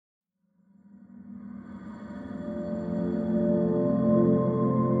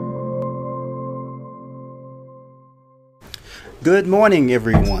Good morning,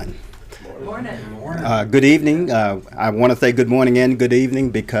 everyone. Morning. Good evening. I want to say good morning and good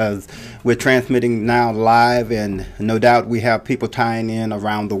evening because we're transmitting now live, and no doubt we have people tying in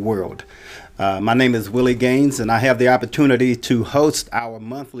around the world. My name is Willie Gaines, and I have the opportunity to host our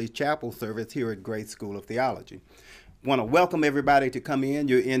monthly chapel service here at Grace School of Theology. I want to welcome everybody to come in.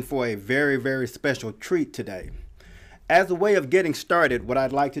 You're in for a very, very special treat today. As a way of getting started, what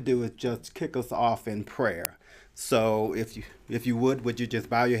I'd like to do is just kick us off in prayer. So if you would you just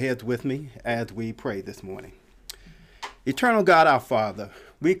bow your heads with me as we pray this morning. Eternal God, our Father,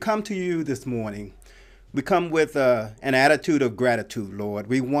 we come to you this morning. We come with an attitude of gratitude, Lord.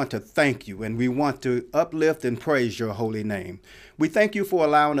 We want to thank you, and we want to uplift and praise your holy name. We thank you for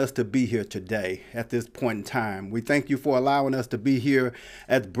allowing us to be here today at this point in time. We thank you for allowing us to be here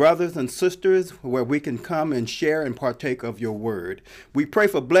as brothers and sisters where we can come and share and partake of your word. We pray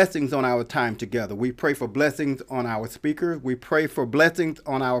for blessings on our time together. We pray for blessings on our speakers. We pray for blessings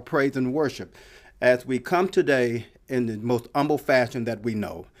on our praise and worship as we come today in the most humble fashion that we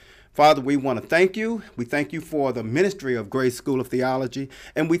know. Father, we want to thank you. We thank you for the ministry of Grace School of Theology,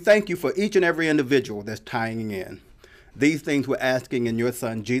 and we thank you for each and every individual that's tying in. These things we're asking in your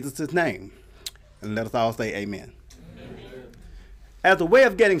Son, Jesus' name. And let us all say amen. Amen. As a way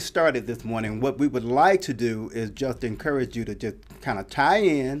of getting started this morning, what we would like to do is just encourage you to just kind of tie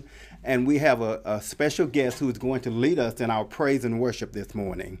in, and we have a special guest who is going to lead us in our praise and worship this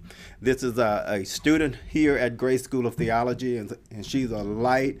morning. This is a student here at Grace School of Theology, and she's a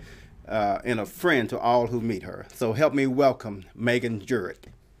light and a friend to all who meet her. So help me welcome Megan Jurek.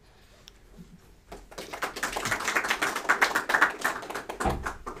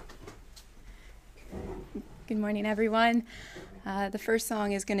 Good morning, everyone. The first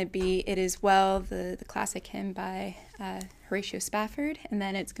song is going to be It Is Well, the classic hymn by Horatio Spafford, and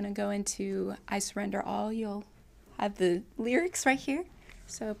then it's going to go into I Surrender All. You'll have the lyrics right here,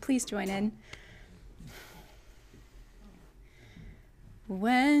 so please join in.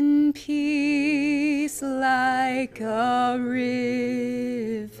 When peace like a river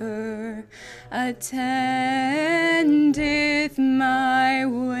attendeth my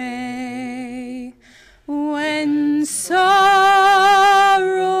way, when sorrows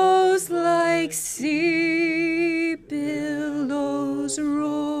like sea billows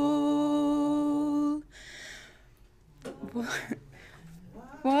roll,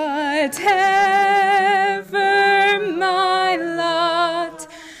 whatever my lot,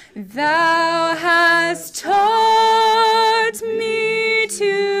 thou hast taught me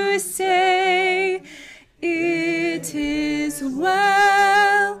to say, it is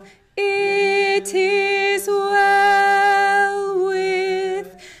well, it is well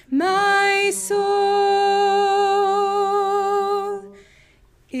with my soul,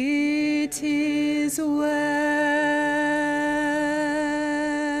 it is well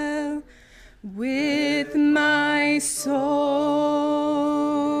with my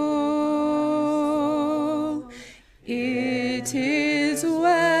soul, it is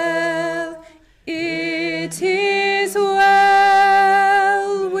well, it is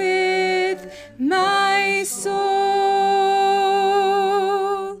well with my soul.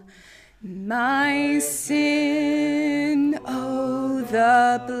 My sin, oh,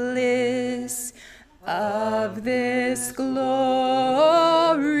 the bliss of this glorious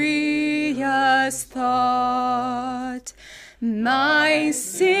thought, my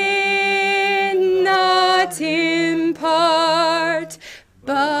sin not in part,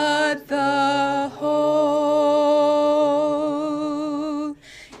 but the whole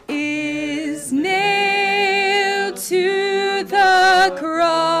is nailed to the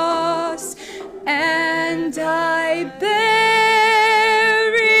cross, and I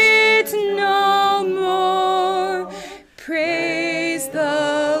bear it no more. Praise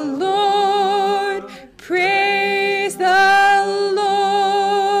the Lord, praise the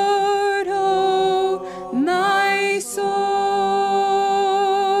Lord, oh my soul,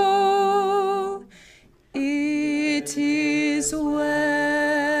 it is well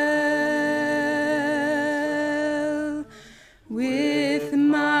with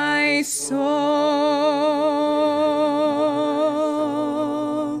my soul,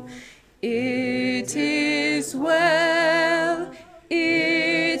 it is well,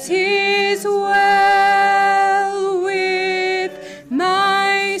 it is well with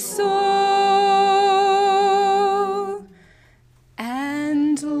my soul.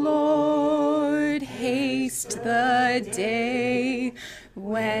 And Lord, haste the day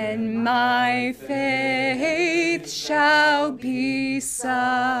when my faith shall be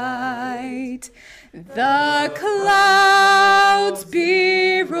sight, the clouds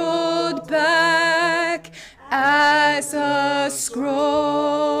be rolled back, as a scroll.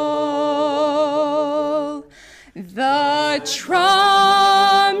 The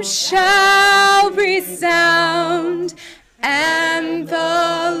trump shall resound, and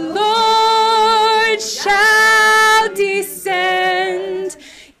the Lord shall descend.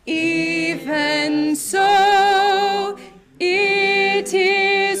 Even so, it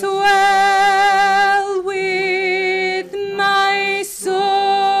is well with my soul.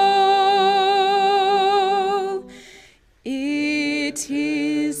 It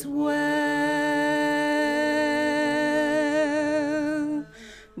is well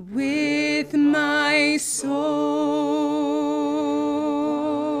with my soul.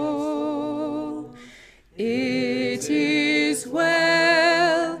 It is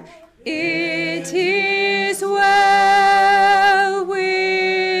well, it is well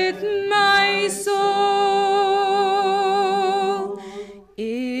with my soul.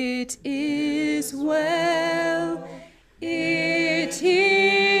 It is well, it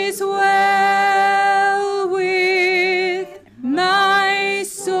is well with my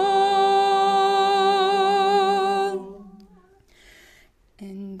soul.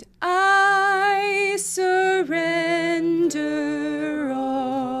 And I surrender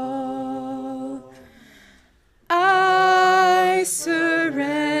all. I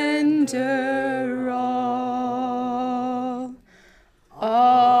surrender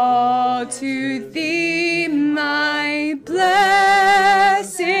all to thee, my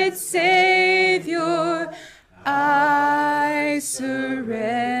blessed Savior. I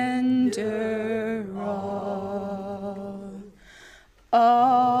surrender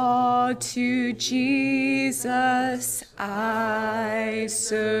all to Jesus. I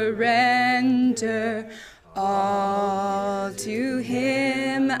surrender all to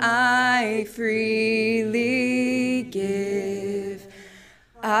him. I freely give.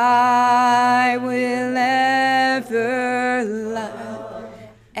 I will ever love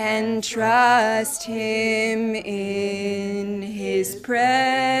and trust him in his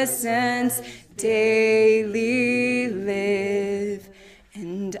presence daily live.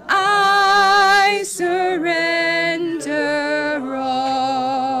 And I surrender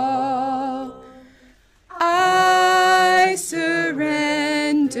all. I surrender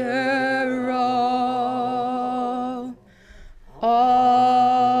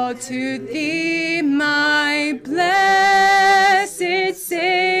all to thee, my blessed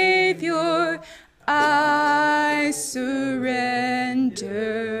Savior. I surrender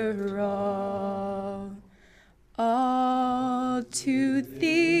all to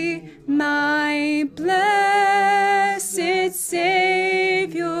thee, my blessed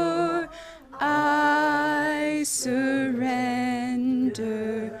Savior. I surrender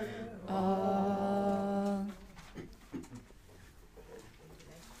all.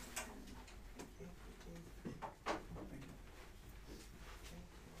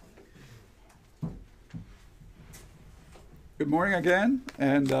 Good morning again,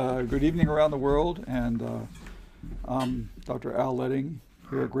 and good evening around the world. And I'm Dr. Al Letting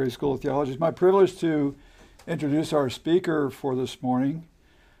here at Grace School of Theology. It's my privilege to introduce our speaker for this morning,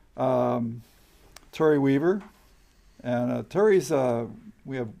 Terry Weaver. And Terry's,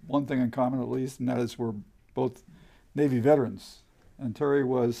 we have one thing in common at least, and that is we're both Navy veterans. And Terry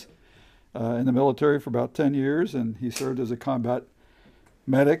was in the military for about 10 years, and he served as a combat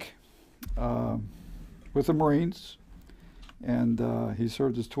medic with the Marines. And he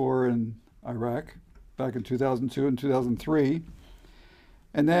served his tour in Iraq back in 2002 and 2003.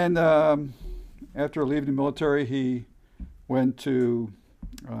 And then after leaving the military, he went to,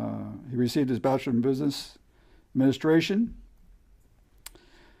 he received his Bachelor in Business Administration.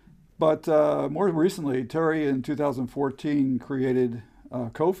 But more recently, Terry in 2014 created,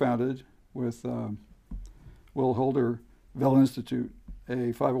 co-founded with Will Holder Vell Institute,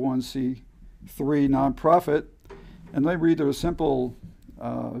 a 501c3 nonprofit. And let me read their simple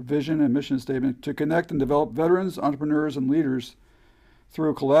vision and mission statement: to connect and develop veterans, entrepreneurs, and leaders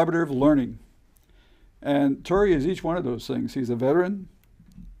through collaborative learning. And Terry is each one of those things. He's a veteran,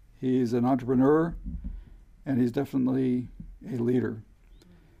 he's an entrepreneur, and he's definitely a leader.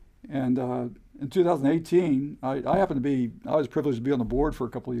 And in 2018, I was privileged to be on the board for a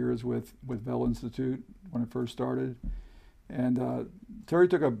couple of years with Vell Institute when it first started. And Terry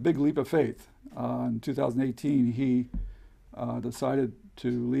took a big leap of faith. In 2018, he decided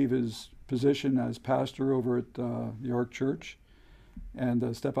to leave his position as pastor over at the Ark Church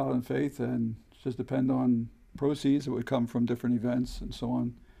and step out in faith and just depend on proceeds that would come from different events and so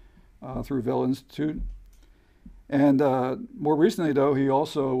on through Vell Institute. And more recently, though, he's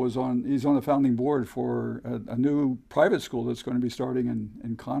on the founding board for a new private school that's going to be starting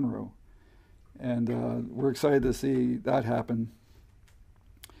in Conroe. And we're excited to see that happen.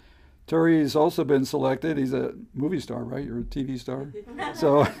 Terry's also been selected. He's a movie star, right? You're a TV star.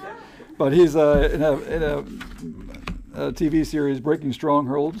 So, but he's in a TV series, Breaking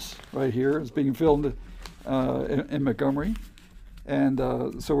Strongholds, right here. It's being filmed in Montgomery. And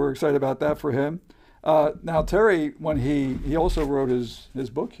so we're excited about that for him. Now, Terry, when he also wrote his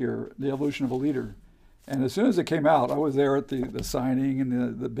book here, The Evolution of a Leader. And as soon as it came out, I was there at the signing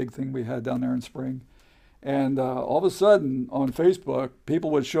and the big thing we had down there in spring. And all of a sudden, on Facebook,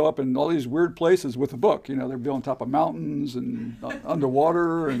 people would show up in all these weird places with a book. You know, they'd be on top of mountains and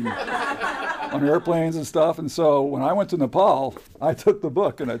underwater and on airplanes and stuff. And so when I went to Nepal, I took the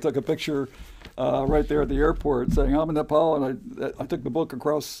book and I took a picture right there at the airport saying, I'm in Nepal, and I took the book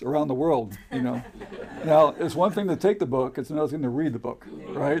around the world, you know. Now, it's one thing to take the book, it's another thing to read the book,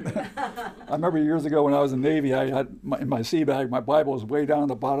 right? I remember years ago when I was in the Navy, I had in my sea bag, my Bible was way down at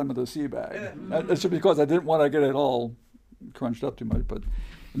the bottom of the sea bag. That's just because I didn't want to get it all crunched up too much, but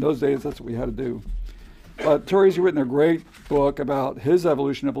in those days, that's what we had to do. But Terry's written a great book about his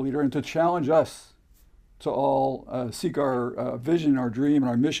evolution of a leader and to challenge us to all seek our vision, our dream, and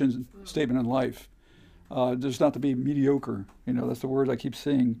our mission statement in life. Just not to be mediocre. You know, that's the word I keep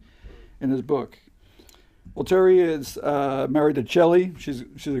seeing in his book. Well, Terry is married to Chelly. She's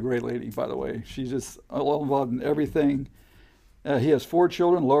a great lady, by the way. She's just all involved in everything. He has 4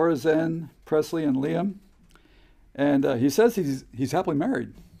 children, Laura, Zen, Presley, and Liam. And he says he's happily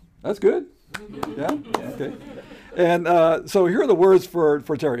married. That's good. Yeah? Okay. And so here are the words for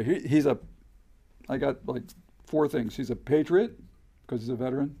Terry. I got like 4 things. He's a patriot because he's a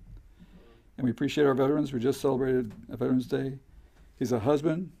veteran, and we appreciate our veterans. We just celebrated a Veterans Day. He's a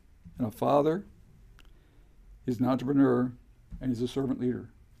husband and a father. He's an entrepreneur, and he's a servant leader.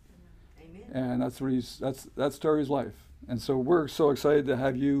 Amen. And that's Terry's life. And so we're so excited to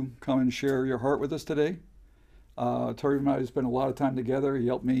have you come and share your heart with us today. Terry and I spent a lot of time together. He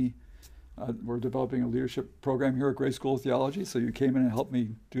helped me. We're developing a leadership program here at Grace School of Theology, so you came in and helped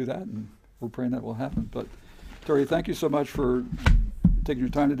me do that, and we're praying that will happen. But Terry, thank you so much for taking your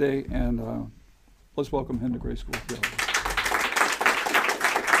time today, and let's welcome him to Grace School of Theology.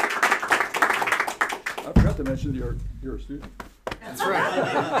 I forgot to mention you're a student. That's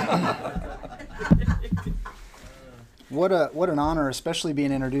right. What an honor, especially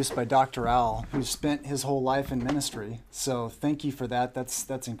being introduced by Dr. Al, who's spent his whole life in ministry. So thank you for that.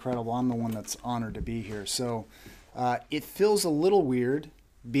 That's incredible. I'm the one that's honored to be here. So it feels a little weird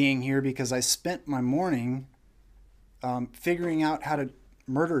being here because I spent my morning figuring out how to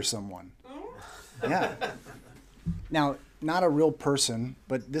murder someone. Yeah. Now, not a real person,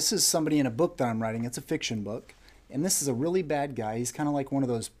 but this is somebody in a book that I'm writing. It's a fiction book. And this is a really bad guy. He's kind of like one of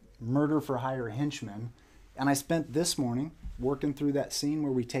those murder-for-hire henchmen. And I spent this morning working through that scene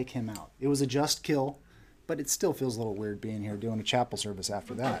where we take him out. It was a just kill, but it still feels a little weird being here doing a chapel service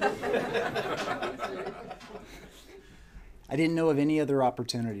after that. I didn't know of any other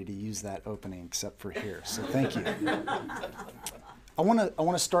opportunity to use that opening except for here, so thank you. I want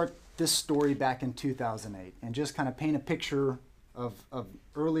to start this story back in 2008 and just kind of paint a picture of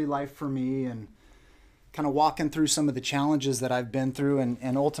early life for me and kind of walking through some of the challenges that I've been through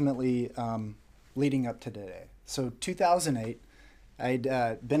and ultimately leading up to today. So 2008, I'd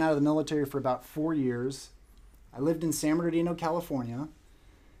been out of the military for about 4 years. I lived in San Bernardino, California,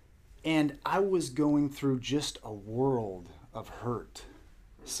 and I was going through just a world of hurt.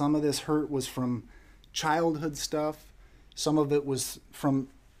 Some of this hurt was from childhood stuff. Some of it was from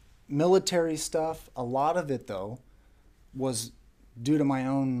military stuff. A lot of it, though, was due to my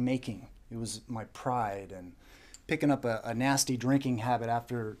own making. It was my pride and picking up a nasty drinking habit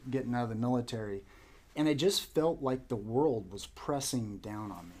after getting out of the military. And it just felt like the world was pressing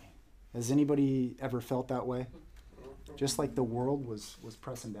down on me. Has anybody ever felt that way? Just like the world was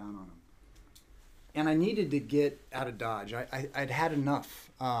pressing down on them. And I needed to get out of Dodge. I'd had enough.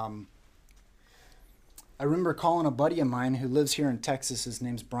 I remember calling a buddy of mine who lives here in Texas. His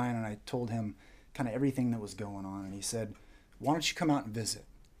name's Brian, and I told him kind of everything that was going on. And he said, why don't you come out and visit?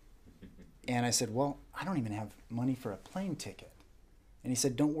 And I said, well, I don't even have money for a plane ticket. And he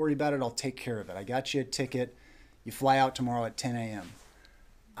said, don't worry about it. I'll take care of it. I got you a ticket. You fly out tomorrow at 10 a.m.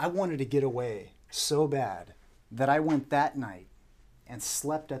 I wanted to get away so bad that I went that night and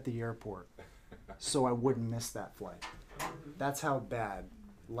slept at the airport so I wouldn't miss that flight. That's how bad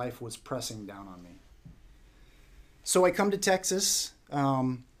life was pressing down on me. So I come to Texas.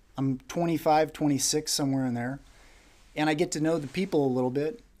 I'm 25, 26, somewhere in there. And I get to know the people a little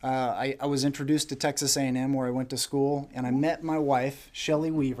bit. I was introduced to Texas A&M where I went to school, and I met my wife,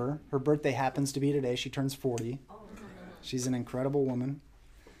 Shelley Weaver. Her birthday happens to be today. She turns 40. She's an incredible woman.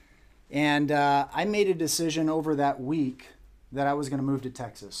 And I made a decision over that week that I was going to move to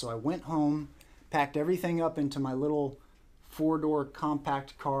Texas. So I went home, packed everything up into my little 4-door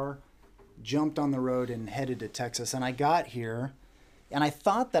compact car, jumped on the road and headed to Texas. And I got here, and I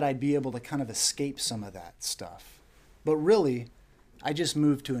thought that I'd be able to kind of escape some of that stuff. But really, I just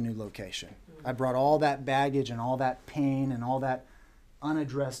moved to a new location. I brought all that baggage and all that pain and all that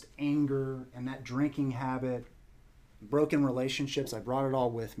unaddressed anger and that drinking habit, broken relationships. I brought it all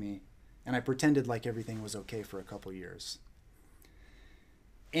with me, and I pretended like everything was okay for a couple years.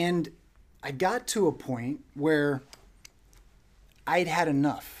 And I got to a point where I'd had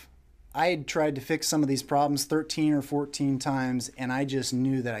enough. I had tried to fix some of these problems 13 or 14 times, and I just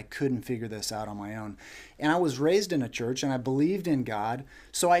knew that I couldn't figure this out on my own. And I was raised in a church, and I believed in God,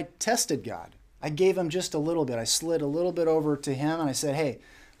 so I tested God. I gave him just a little bit. I slid a little bit over to him, and I said, hey,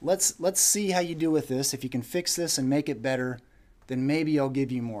 let's see how you do with this. If you can fix this and make it better, then maybe I'll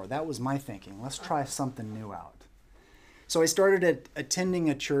give you more. That was my thinking. Let's try something new out. So I started attending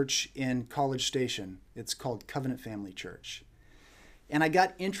a church in College Station. It's called Covenant Family Church. And I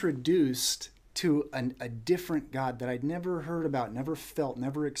got introduced to a different God that I'd never heard about, never felt,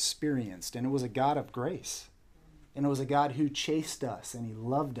 never experienced. And it was a God of grace. And it was a God who chased us and he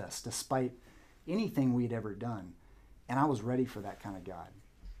loved us despite anything we'd ever done. And I was ready for that kind of God.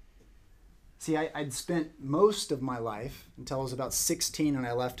 See, I'd spent most of my life, until I was about 16 and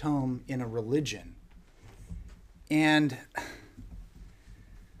I left home, in a religion. And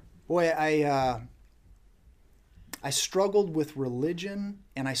boy, I struggled with religion,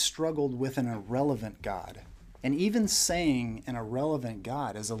 and I struggled with an irrelevant God. And even saying an irrelevant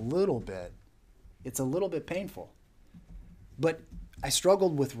God is a little bit painful. But I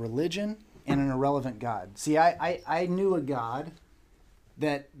struggled with religion and an irrelevant God. See, I knew a God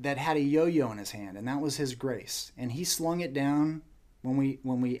that had a yo-yo in his hand, and that was his grace. And he slung it down when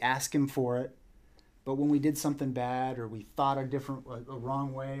we asked him for it. But when we did something bad, or we thought a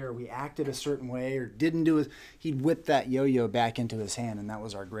wrong way, or we acted a certain way, or didn't do it, he'd whip that yo-yo back into his hand, and that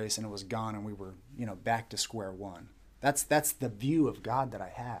was our grace, and it was gone, and we were, back to square one. That's the view of God that I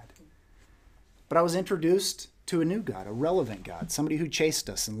had. But I was introduced to a new God, a relevant God, somebody who chased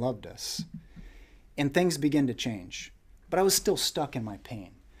us and loved us. And things began to change. But I was still stuck in my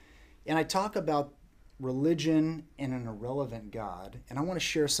pain. And I talk about religion and an irrelevant God, and I want to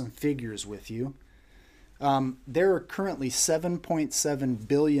share some figures with you. There are currently 7.7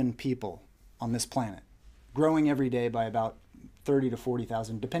 billion people on this planet, growing every day by about 30 to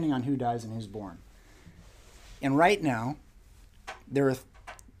 40,000, depending on who dies and who's born. And right now, there are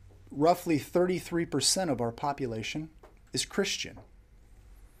roughly 33% of our population is Christian.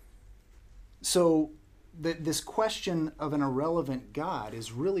 So this question of an irrelevant God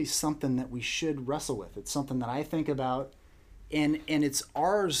is really something that we should wrestle with. It's something that I think about, and it's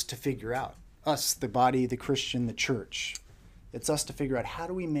ours to figure out. Us, the body, the Christian, the church. It's us to figure out, how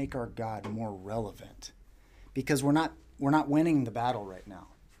do we make our God more relevant? Because we're not winning the battle right now.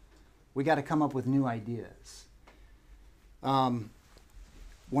 We got to come up with new ideas. When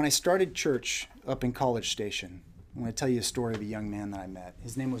I started church up in College Station, I'm going to tell you a story of a young man that I met.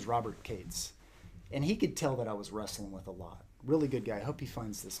 His name was Robert Cates. And he could tell that I was wrestling with a lot. Really good guy. I hope he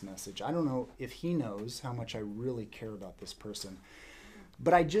finds this message. I don't know if he knows how much I really care about this person.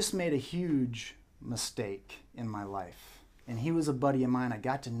 But I just made a huge mistake in my life. And he was a buddy of mine. I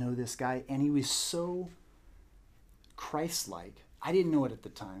got to know this guy, and he was so Christ-like. I didn't know it at the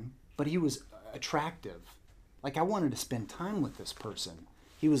time, but he was attractive. Like, I wanted to spend time with this person.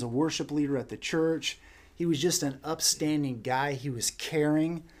 He was a worship leader at the church. He was just an upstanding guy. He was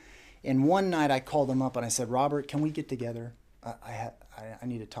caring. And one night I called him up and I said, Robert, can we get together? I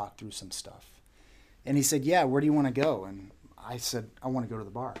need to talk through some stuff. And he said, yeah, where do you want to go? And I said, I want to go to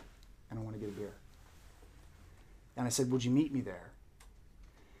the bar, and I want to get a beer. And I said, would you meet me there?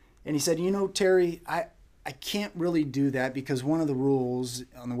 And he said, Terry, I can't really do that, because one of the rules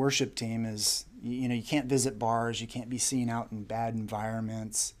on the worship team is, you can't visit bars, you can't be seen out in bad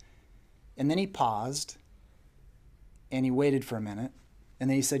environments. And then he paused, and he waited for a minute,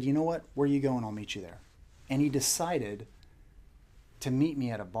 and then he said, you know what, where are you going? I'll meet you there. And he decided to meet me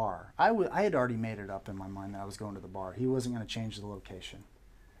at a bar. I had already made it up in my mind that I was going to the bar. He wasn't going to change the location.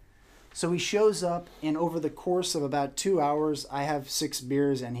 So he shows up, and over the course of about 2 hours, I have 6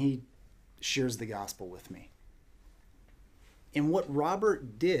 beers, and he shares the gospel with me. And what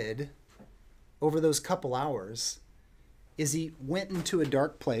Robert did over those couple hours is he went into a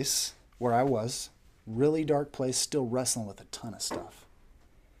dark place where I was, really dark place, still wrestling with a ton of stuff.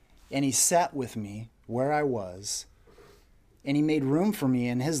 And he sat with me where I was, and he made room for me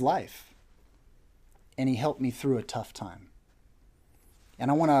in his life. And he helped me through a tough time. And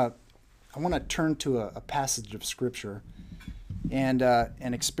I want to I want to turn to a passage of Scripture. And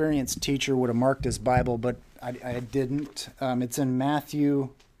an experienced teacher would have marked his Bible, but I didn't. It's in Matthew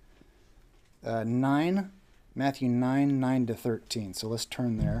 9, 9 to 13. So let's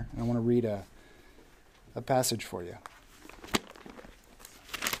turn there. I want to read a passage for you.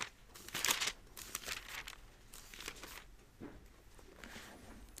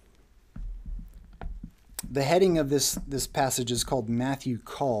 The heading of this passage is called Matthew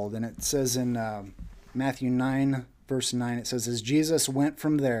Called, and it says in Matthew 9, verse 9, it says, as Jesus went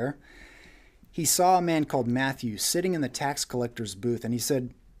from there, he saw a man called Matthew sitting in the tax collector's booth, and he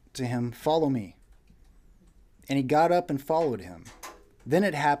said to him, follow me. And he got up and followed him. Then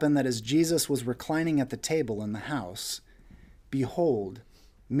it happened that as Jesus was reclining at the table in the house, behold,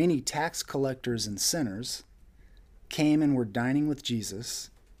 many tax collectors and sinners came and were dining with Jesus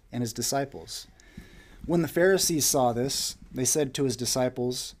and his disciples. When the Pharisees saw this, they said to his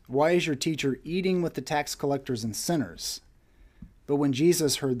disciples, why is your teacher eating with the tax collectors and sinners? But when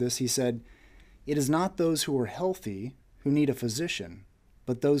Jesus heard this, he said, it is not those who are healthy who need a physician,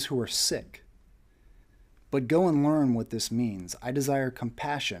 but those who are sick. But go and learn what this means. I desire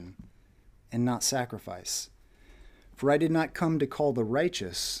compassion and not sacrifice. For I did not come to call the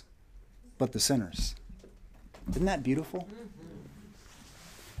righteous, but the sinners. Isn't that beautiful?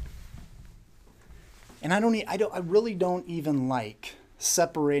 And I really don't even like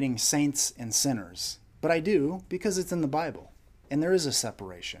separating saints and sinners. But I do because it's in the Bible. And there is a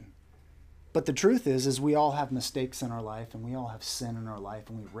separation. But the truth is we all have mistakes in our life and we all have sin in our life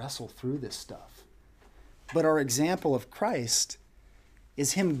and we wrestle through this stuff. But our example of Christ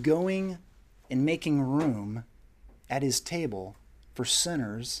is him going and making room at his table for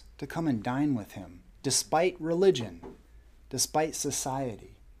sinners to come and dine with him, despite religion, despite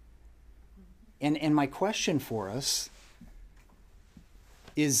society. And my question for us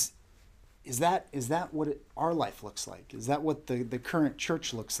is that what our life looks like? Is that what the current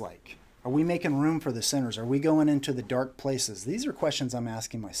church looks like? Are we making room for the sinners? Are we going into the dark places? These are questions I'm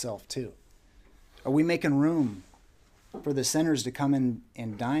asking myself too. Are we making room for the sinners to come in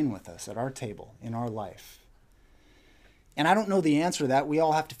and dine with us at our table in our life? And I don't know the answer to that. We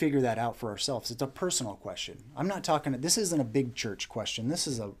all have to figure that out for ourselves. It's a personal question. I'm not talking, this isn't a big church question. This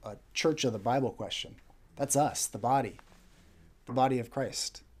is a church of the Bible question. That's us, the body of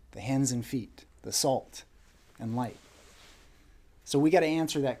Christ, the hands and feet, the salt and light. So we got to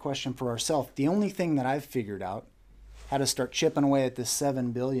answer that question for ourselves. The only thing that I've figured out how to start chipping away at this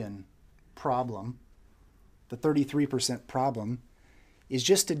 7 billion problem, the 33% problem, is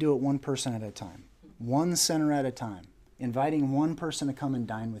just to do it one person at a time, one sinner at a time. Inviting one person to come and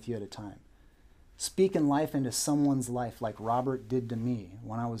dine with you at a time. Speaking life into someone's life like Robert did to me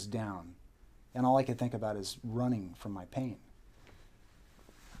when I was down. And all I could think about is running from my pain.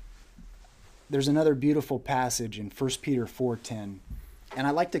 There's another beautiful passage in 1 Peter 4:10. And I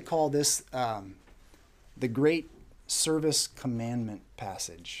like to call this the great service commandment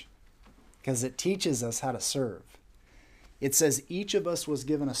passage. Because it teaches us how to serve. It says each of us was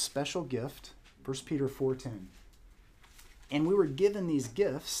given a special gift. 1 Peter 4:10. And we were given these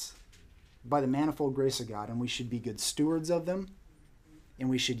gifts by the manifold grace of God, and we should be good stewards of them, and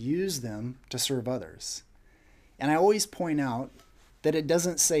we should use them to serve others. And I always point out that it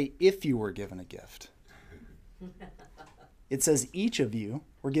doesn't say if you were given a gift. It says each of you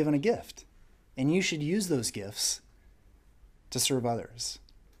were given a gift, and you should use those gifts to serve others.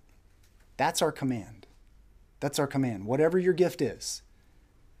 That's our command. That's our command. Whatever your gift is,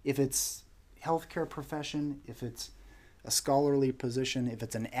 if it's healthcare profession, if it's a scholarly position, if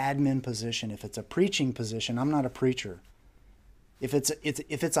it's an admin position, if it's a preaching position, I'm not a preacher. If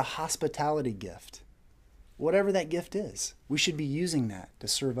it's a hospitality gift, whatever that gift is, we should be using that to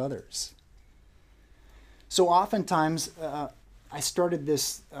serve others. So oftentimes, I started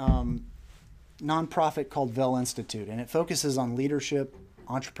this nonprofit called Vel Institute, and it focuses on leadership,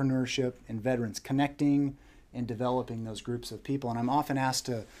 entrepreneurship, and veterans, connecting and developing those groups of people. And I'm often asked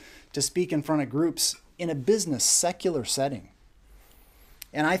to speak in front of groups in a business, secular setting.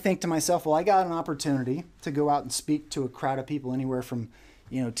 And I think to myself, well, I got an opportunity to go out and speak to a crowd of people anywhere from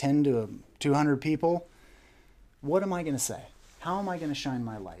 10 to 200 people. What am I going to say? How am I going to shine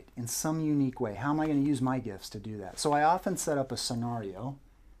my light in some unique way? How am I going to use my gifts to do that? So I often set up a scenario.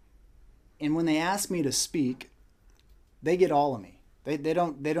 And when they ask me to speak, they get all of me. They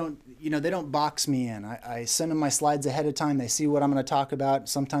don't box me in. I send them my slides ahead of time. They see what I'm going to talk about.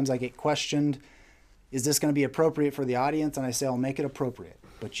 Sometimes I get questioned. Is this going to be appropriate for the audience? And I say, I'll make it appropriate,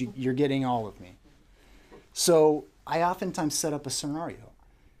 but you're getting all of me. So I oftentimes set up a scenario,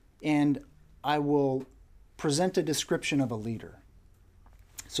 and I will present a description of a leader.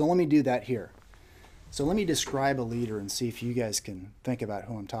 So let me do that here. So let me describe a leader and see if you guys can think about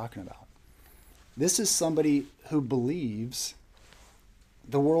who I'm talking about. This is somebody who believes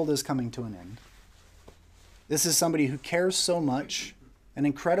the world is coming to an end. This is somebody who cares so much, an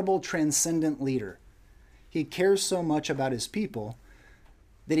incredible transcendent leader. He cares so much about his people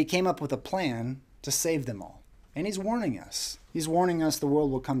that he came up with a plan to save them all. And he's warning us. He's warning us the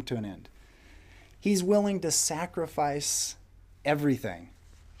world will come to an end. He's willing to sacrifice everything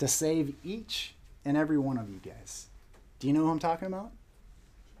to save each and every one of you guys. Do you know who I'm talking about?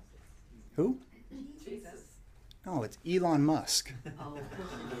 Who? Jesus. No, it's Elon Musk. Oh,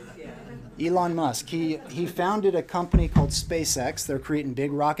 yeah. Elon Musk. He founded a company called SpaceX. They're creating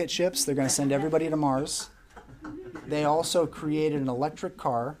big rocket ships. They're going to send everybody to Mars. They also created an electric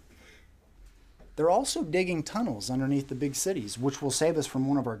car. They're also digging tunnels underneath the big cities, which will save us from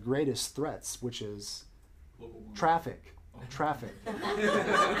one of our greatest threats, which is traffic. Traffic.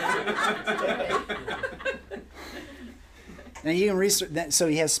 Now you can research that. So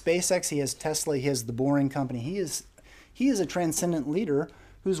he has SpaceX, he has Tesla, he has the Boring Company. He is a transcendent leader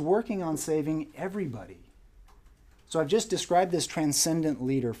who's working on saving everybody. So I've just described this transcendent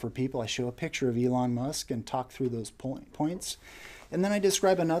leader for people. I show a picture of Elon Musk and talk through those points. And then I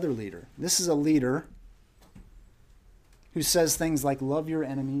describe another leader. This is a leader who says things like love your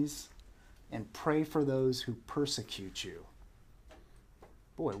enemies and pray for those who persecute you.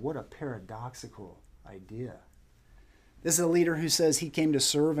 Boy, what a paradoxical idea. This is a leader who says he came to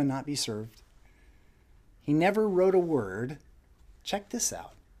serve and not be served. He never wrote a word. Check this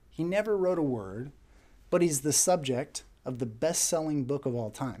out. He never wrote a word, but he's the subject of the best-selling book of all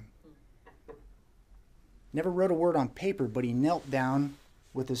time. Never wrote a word on paper, but he knelt down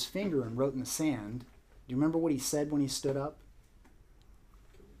with his finger and wrote in the sand. Do you remember what he said when he stood up?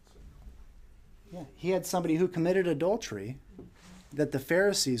 Yeah, he had somebody who committed adultery that the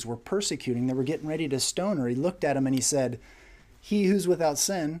Pharisees were persecuting. They were getting ready to stone her. He looked at him and he said, "He who's without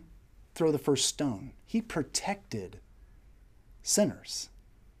sin, throw the first stone." He protected sinners,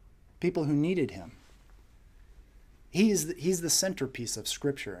 people who needed him. He's the centerpiece of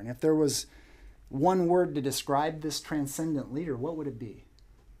Scripture. And if there was one word to describe this transcendent leader, what would it be?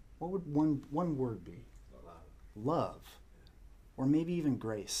 What would one word be? Love. Or maybe even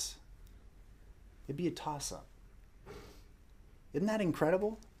grace. It'd be a toss-up. Isn't that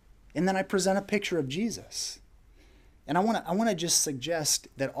incredible? And then I present a picture of Jesus. And I want to just suggest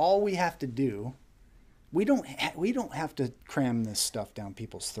that all we have to do, we don't have to cram this stuff down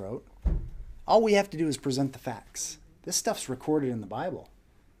people's throat. All we have to do is present the facts. This stuff's recorded in the Bible.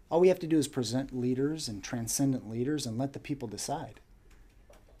 All we have to do is present leaders and transcendent leaders and let the people decide.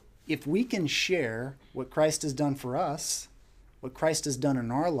 If we can share what Christ has done for us, what Christ has done in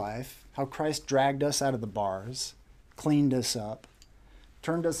our life, how Christ dragged us out of the bars, cleaned us up,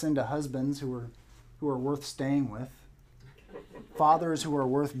 turned us into husbands who are worth staying with, fathers who are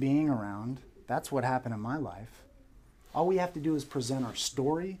worth being around. That's what happened in my life. All we have to do is present our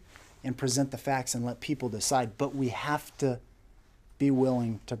story and present the facts and let people decide. But we have to be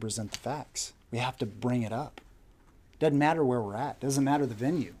willing to present the facts. We have to bring it up. Doesn't matter where we're at. Doesn't matter the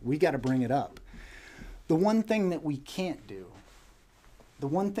venue. We got to bring it up. The one thing that we can't do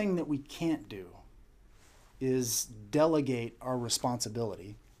is delegate our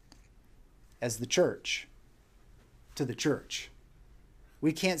responsibility as the church to the church.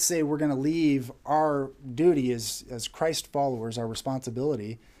 We can't say we're going to leave our duty as Christ followers, our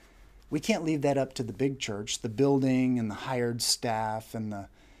responsibility. We can't leave that up to the big church, the building and the hired staff and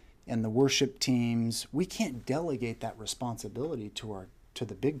the worship teams. We can't delegate that responsibility to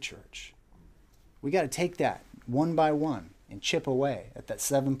the big church. We got to take that one by one and chip away at that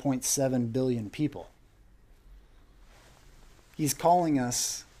 7.7 billion people. He's calling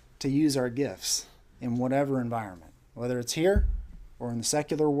us to use our gifts in whatever environment, whether it's here or in the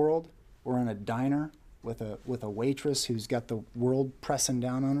secular world or in a diner with a waitress who's got the world pressing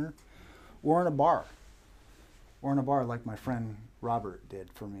down on her, or in a bar like my friend Robert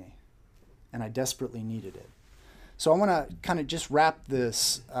did for me, and I desperately needed it. So I want to kind of just wrap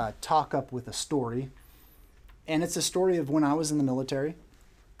this talk up with a story, and it's a story of when I was in the military,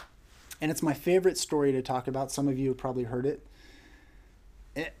 and it's my favorite story to talk about. Some of you have probably heard it.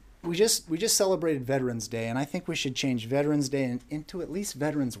 We just celebrated Veterans Day, and I think we should change Veterans Day into at least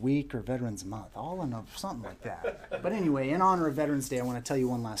Veterans Week or Veterans Month, all in something like that. But anyway, in honor of Veterans Day, I want to tell you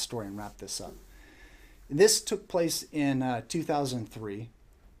one last story and wrap this up. This took place in 2003.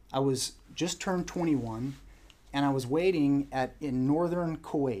 I was just turned 21, and I was waiting in northern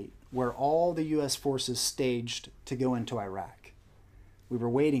Kuwait, where all the U.S. forces staged to go into Iraq. We were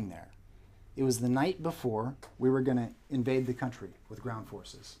waiting there. It was the night before we were going to invade the country with ground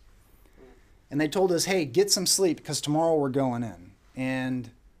forces. And they told us, hey, get some sleep because tomorrow we're going in. And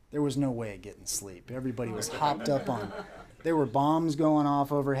there was no way of getting sleep. Everybody was hopped up on. There were bombs going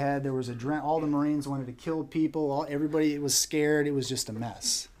off overhead. There was all the Marines wanted to kill people. Everybody was scared. It was just a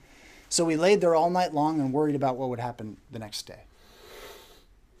mess. So we laid there all night long and worried about what would happen the next day.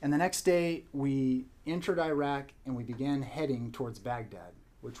 And the next day, we entered Iraq and we began heading towards Baghdad,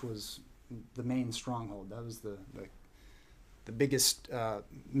 which was the main stronghold. That was the biggest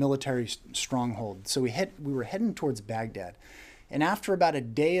military stronghold. So we were heading towards Baghdad. And after about a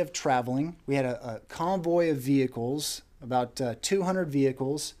day of traveling, we had a convoy of vehicles, about 200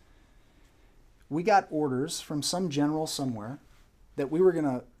 vehicles. We got orders from some general somewhere that we were going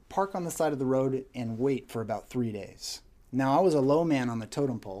to park on the side of the road and wait for about 3 days. Now, I was a low man on the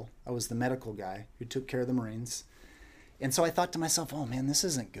totem pole. I was the medical guy who took care of the Marines. And so I thought to myself, oh man, this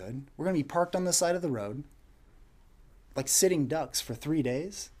isn't good. We're going to be parked on the side of the road, like sitting ducks for 3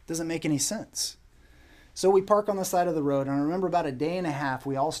 days. Doesn't make any sense. So we park on the side of the road, and I remember about a day and a half,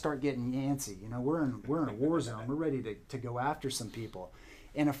 we all start getting antsy. You know, we're in a war zone. We're ready to go after some people.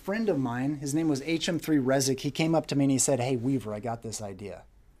 And a friend of mine, his name was HM3 Rezik, he came up to me and he said, hey, Weaver, I got this idea.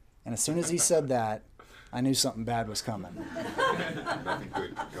 And as soon as he said that, I knew something bad was coming. Nothing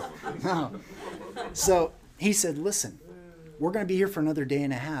good coming. No. So he said, listen, we're going to be here for another day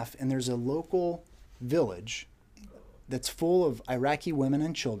and a half, and there's a local village that's full of Iraqi women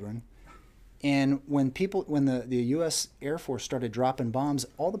and children. And when the U.S. Air Force started dropping bombs,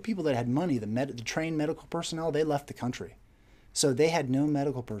 all the people that had money, the trained medical personnel, they left the country. So they had no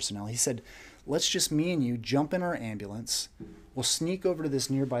medical personnel. He said, let's just me and you jump in our ambulance. We'll sneak over to this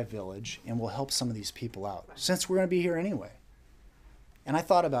nearby village, and we'll help some of these people out, since we're going to be here anyway. And I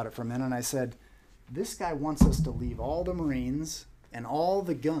thought about it for a minute, and I said, this guy wants us to leave all the Marines and all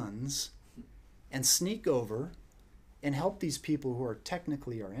the guns and sneak over and help these people who are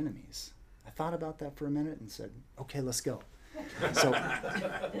technically our enemies. I thought about that for a minute and said, okay, let's go. So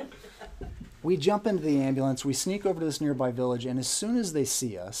we jump into the ambulance, we sneak over to this nearby village, and as soon as they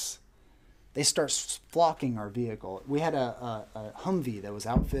see us, they start flocking our vehicle. We had a Humvee that was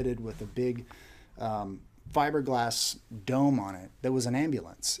outfitted with a big fiberglass dome on it that was an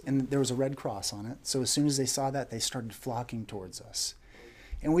ambulance, and there was a Red Cross on it. So as soon as they saw that, they started flocking towards us.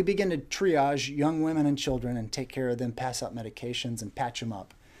 And we began to triage young women and children and take care of them, pass out medications, and patch them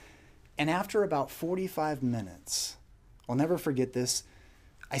up. And after about 45 minutes, I'll never forget this,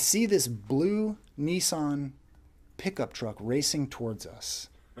 I see this blue Nissan pickup truck racing towards us.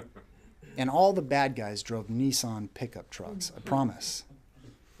 And all the bad guys drove Nissan pickup trucks, I promise.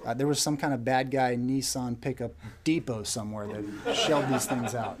 There was some kind of bad guy Nissan pickup depot somewhere that shelled these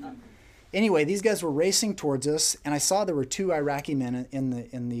things out. Anyway, these guys were racing towards us, and I saw there were 2 Iraqi men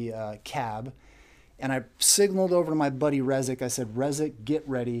in the cab. And I signaled over to my buddy Rezik. I said, Rezik, get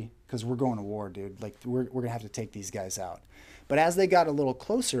ready, because we're going to war, dude. Like, we're going to have to take these guys out. But as they got a little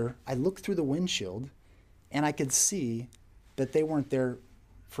closer, I looked through the windshield, and I could see that they weren't there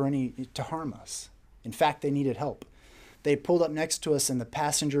to harm us. In fact, they needed help. They pulled up next to us, and the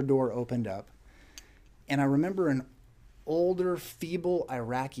passenger door opened up. And I remember an older, feeble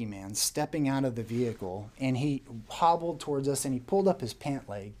Iraqi man stepping out of the vehicle, and he hobbled towards us, and he pulled up his pant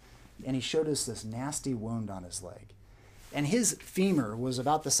leg, and he showed us this nasty wound on his leg. And his femur was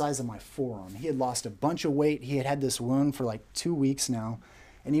about the size of my forearm. He had lost a bunch of weight. He had had this wound for like 2 weeks now,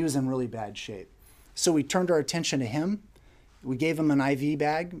 and he was in really bad shape. So we turned our attention to him. We gave him an IV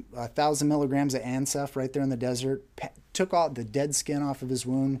bag, 1,000 milligrams of Ansef right there in the desert, took all the dead skin off of his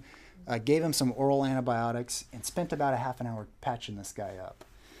wound, gave him some oral antibiotics, and spent about a half an hour patching this guy up.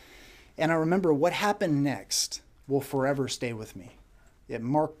 And I remember what happened next will forever stay with me. It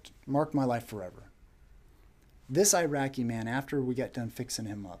marked my life forever. This Iraqi man, after we got done fixing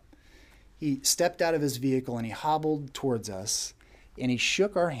him up, he stepped out of his vehicle and he hobbled towards us, and he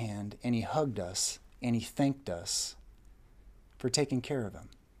shook our hand and he hugged us and he thanked us for taking care of him.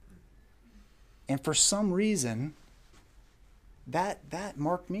 And for some reason, that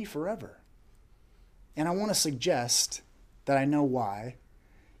marked me forever. And I want to suggest that I know why.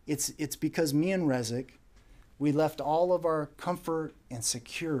 It's because me and Rezik, we left all of our comfort and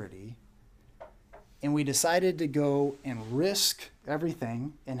security, and we decided to go and risk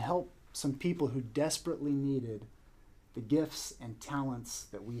everything and help some people who desperately needed the gifts and talents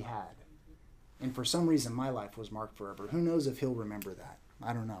that we had. And for some reason, my life was marked forever. Who knows if he'll remember that?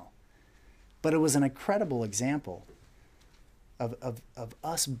 I don't know. But it was an incredible example of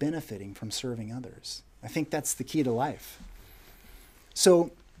us benefiting from serving others. I think that's the key to life.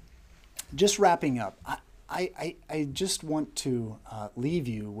 So just wrapping up, I just want to leave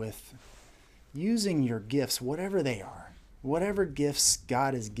you with using your gifts, whatever they are, whatever gifts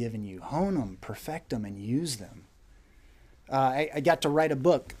God has given you, hone them, perfect them, and use them. I got to write a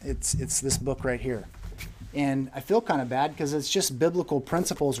book. It's this book right here. And I feel kind of bad because it's just biblical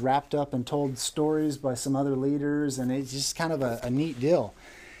principles wrapped up and told stories by some other leaders, and it's just kind of a neat deal.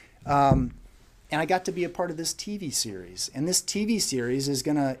 And I got to be a part of this TV series. And this TV series is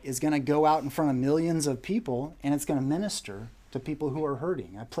gonna go out in front of millions of people, and it's gonna minister to people who are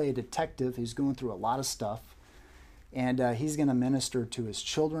hurting. I play a detective who's going through a lot of stuff, and he's gonna minister to his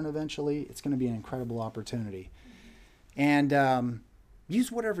children eventually. It's gonna be an incredible opportunity. And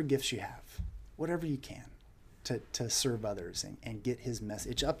use whatever gifts you have, whatever you can, to serve others and get his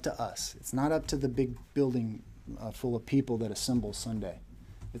message. It's up to us. It's not up to the big building full of people that assemble Sunday.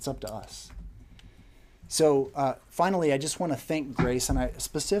 It's up to us. So finally, I just want to thank Grace, and I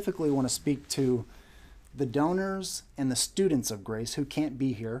specifically want to speak to the donors and the students of Grace who can't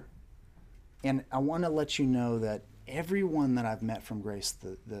be here. And I want to let you know that everyone that I've met from Grace,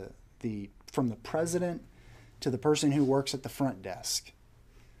 from the president to the person who works at the front desk,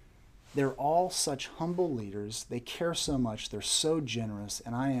 they're all such humble leaders. They care so much. They're so generous,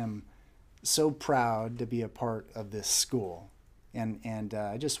 and I am so proud to be a part of this school. And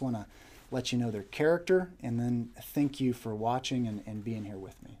I just want to let you know their character, and then thank you for watching and being here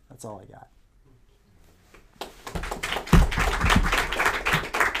with me. That's all I got.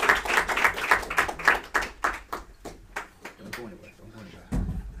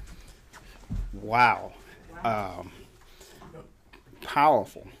 Wow.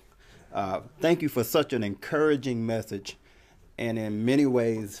 Powerful. Thank you for such an encouraging message, and in many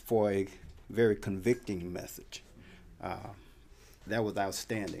ways for a very convicting message. That was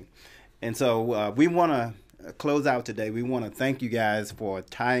outstanding. And so we want to close out today. We want to thank you guys for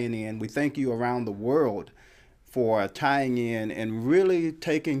tying in. We thank you around the world for tying in and really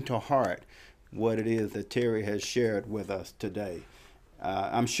taking to heart what it is that Terry has shared with us today.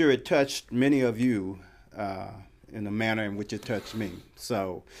 I'm sure it touched many of you in the manner in which it touched me.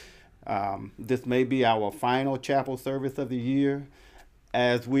 So this may be our final chapel service of the year.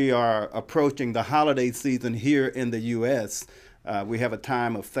 As we are approaching the holiday season here in the U.S., we have a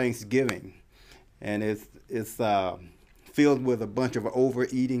time of Thanksgiving, and it's filled with a bunch of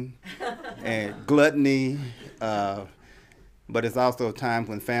overeating and gluttony, but it's also a time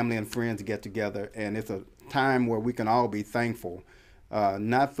when family and friends get together, and it's a time where we can all be thankful,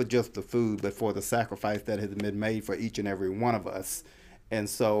 not for just the food, but for the sacrifice that has been made for each and every one of us. And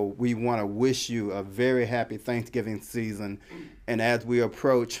so we want to wish you a very happy Thanksgiving season. And as we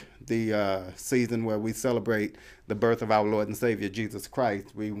approach the season where we celebrate the birth of our Lord and Savior, Jesus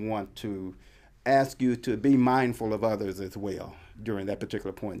Christ, we want to ask you to be mindful of others as well during that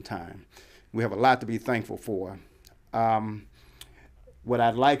particular point in time. We have a lot to be thankful for. What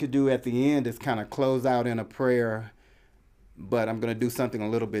I'd like to do at the end is kind of close out in a prayer, but I'm going to do something a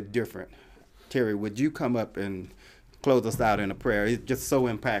little bit different. Terry, would you come up and close us out in a prayer? It's just so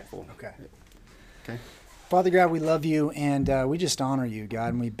impactful. Okay. Father God, we love you, and we just honor you,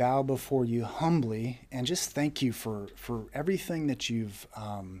 God, and we bow before you humbly, and just thank you for everything that you've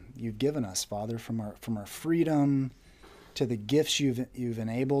given us, Father, from our freedom to the gifts you've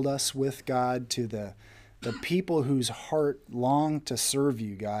enabled us with, God, to the people whose heart long to serve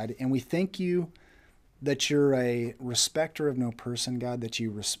you, God. And we thank you that you're a respecter of no person, God, that you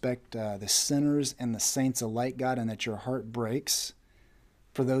respect the sinners and the saints alike, God, and that your heart breaks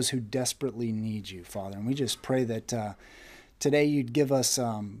for those who desperately need you, Father. And we just pray that today you'd give us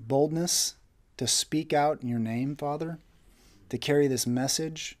boldness to speak out in your name, Father, to carry this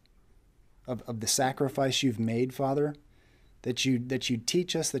message of the sacrifice you've made, Father, that you'd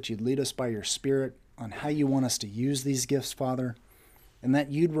teach us, that you'd lead us by your Spirit on how you want us to use these gifts, Father, and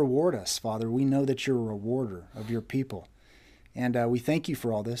that you'd reward us, Father. We know that you're a rewarder of your people. And we thank you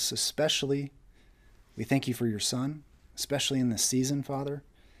for all this, especially we thank you for your Son, especially in this season, Father,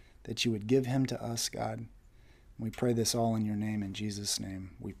 that you would give him to us, God. We pray this all in your name. In Jesus'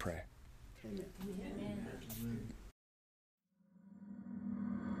 name we pray. Amen. Amen.